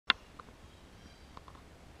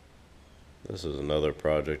This is another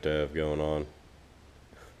project I have going on.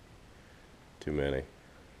 Too many.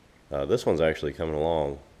 This one's actually coming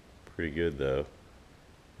along pretty good though.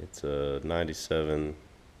 It's a 97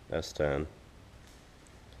 S10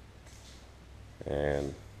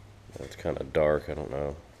 and it's kind of dark. I don't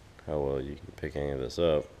know how well you can pick any of this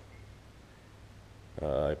up.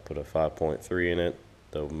 I put a 5.3 in it,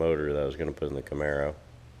 the motor that I was going to put in the Camaro.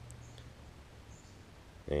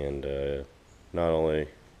 And not only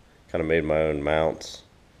kind of made my own mounts,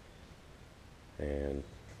 and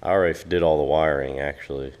I already did all the wiring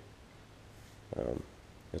actually.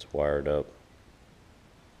 It's wired up.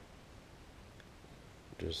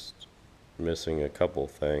 Just missing a couple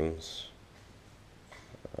things.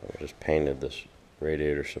 Just painted this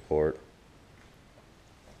radiator support,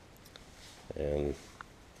 and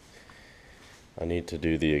I need to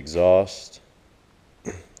do the exhaust.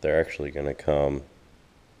 They're actually going to come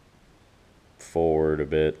forward a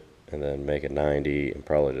bit and then make a 90 and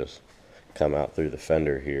probably just come out through the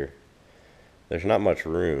fender here. There's not much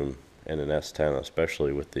room in an S10,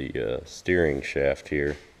 especially with the steering shaft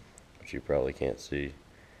here, which you probably can't see,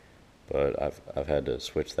 but I've had to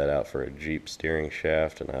switch that out for a Jeep steering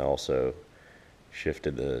shaft, and I also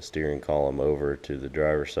shifted the steering column over to the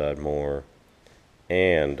driver's side more,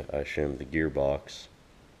 and I shimmed the gearbox.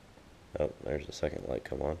 Oh, there's the second light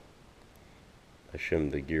come on. I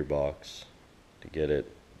shimmed the gearbox to get it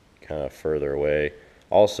kind of further away.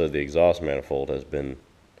 Also, the exhaust manifold has been,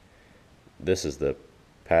 this is the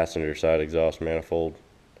passenger side exhaust manifold,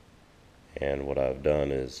 and what I've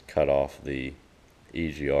done is cut off the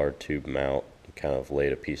EGR tube mount and kind of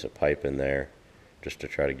laid a piece of pipe in there just to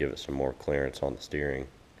try to give it some more clearance on the steering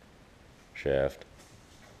shaft.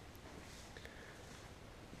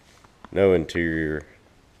 No interior.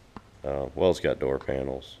 Well, it's got door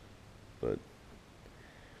panels, but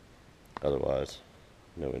otherwise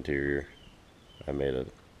no interior. I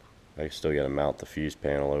still got to mount the fuse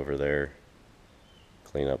panel over there,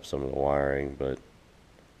 clean up some of the wiring, but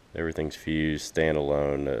everything's fused,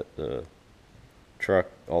 standalone. The truck,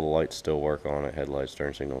 all the lights still work on it, headlights,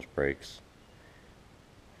 turn signals, brakes,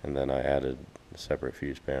 and then I added a separate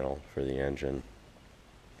fuse panel for the engine.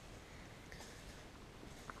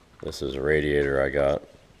 This is a radiator I got.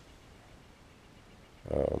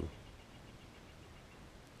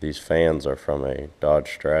 These fans are from a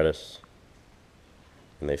Dodge Stratus,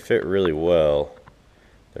 and they fit really well.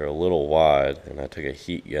 They're a little wide, and I took a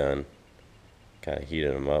heat gun, kind of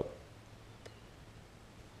heated them up,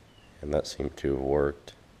 and that seemed to have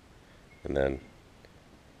worked. And then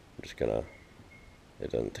I'm just gonna, it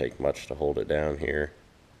doesn't take much to hold it down here.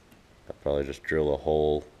 I'll probably just drill a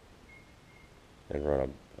hole and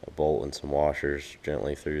run a bolt and some washers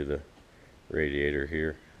gently through the radiator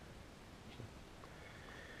here.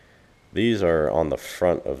 These are on the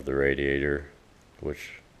front of the radiator,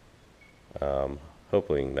 which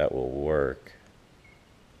hoping that will work.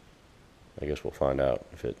 I guess we'll find out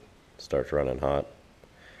if it starts running hot.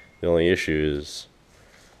 The only issue is,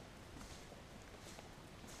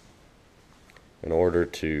 in order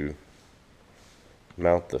to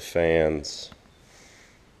mount the fans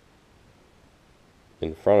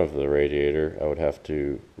in front of the radiator, I would have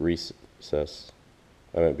to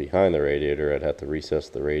behind the radiator, I'd have to recess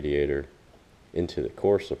the radiator into the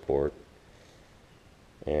core support.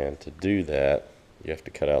 And to do that, you have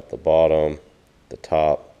to cut out the bottom, the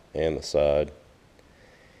top, and the side.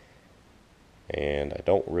 And I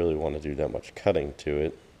don't really want to do that much cutting to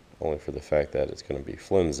it, only for the fact that it's going to be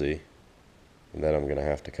flimsy. And then I'm going to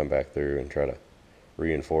have to come back through and try to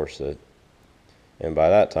reinforce it. And by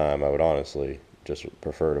that time, I would honestly just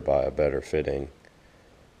prefer to buy a better fitting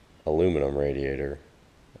aluminum radiator,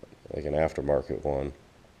 like an aftermarket one,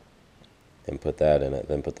 and put that in it,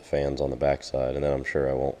 then put the fans on the backside, and then I'm sure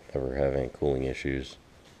I won't ever have any cooling issues.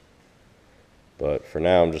 But for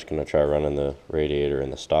now, I'm just going to try running the radiator in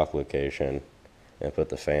the stock location and put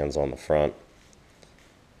the fans on the front.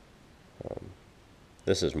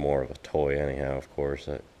 This is more of a toy anyhow, of course.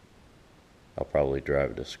 I'll probably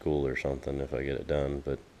drive it to school or something if I get it done,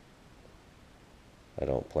 but I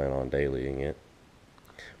don't plan on dailying it.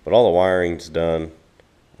 But all the wiring's done.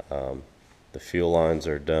 The fuel lines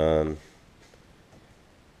are done.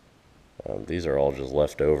 These are all just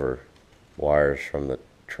leftover wires from the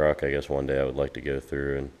truck. I guess one day I would like to go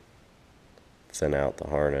through and thin out the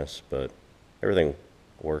harness, but everything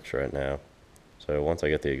works right now. So once I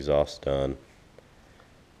get the exhaust done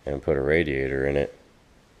and put a radiator in it,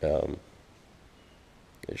 it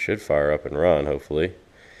should fire up and run, hopefully.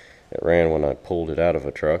 It ran when I pulled it out of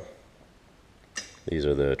a truck. These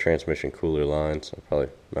are the transmission cooler lines. I'll probably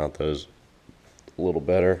mount those a little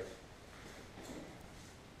better.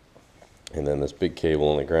 And then this big cable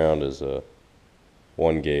on the ground is a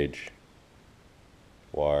 1 gauge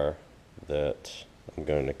wire that I'm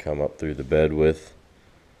going to come up through the bed with.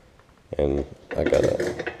 And I got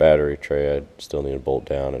a battery tray I still need to bolt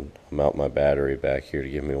down and mount my battery back here to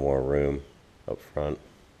give me more room up front.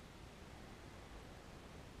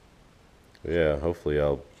 But yeah, hopefully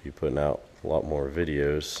I'll be putting out a lot more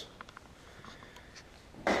videos.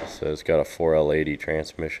 So it's got a 4L80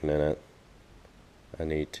 transmission in it. I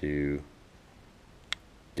need to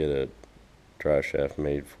get a drive shaft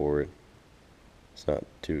made for it. It's not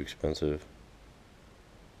too expensive.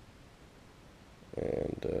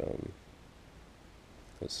 And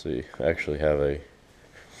let's see, I actually have a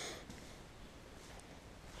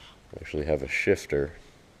shifter.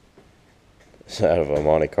 It's out of a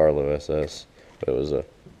Monte Carlo SS, but it was a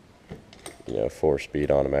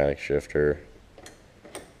 4-speed automatic shifter.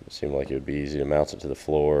 It seemed like it would be easy to mount it to the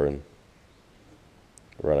floor and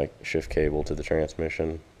run a shift cable to the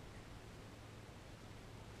transmission.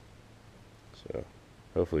 So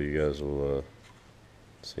hopefully you guys will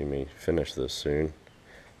see me finish this soon.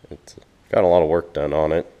 It's got a lot of work done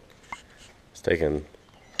on it. It's taken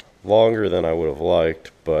longer than I would have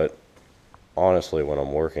liked, but honestly, when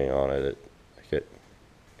I'm working on it,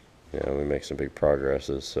 we make some big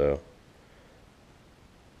progresses. So I'm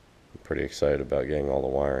pretty excited about getting all the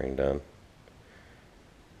wiring done.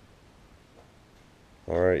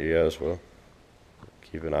 Alright, you guys will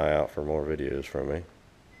keep an eye out for more videos from me.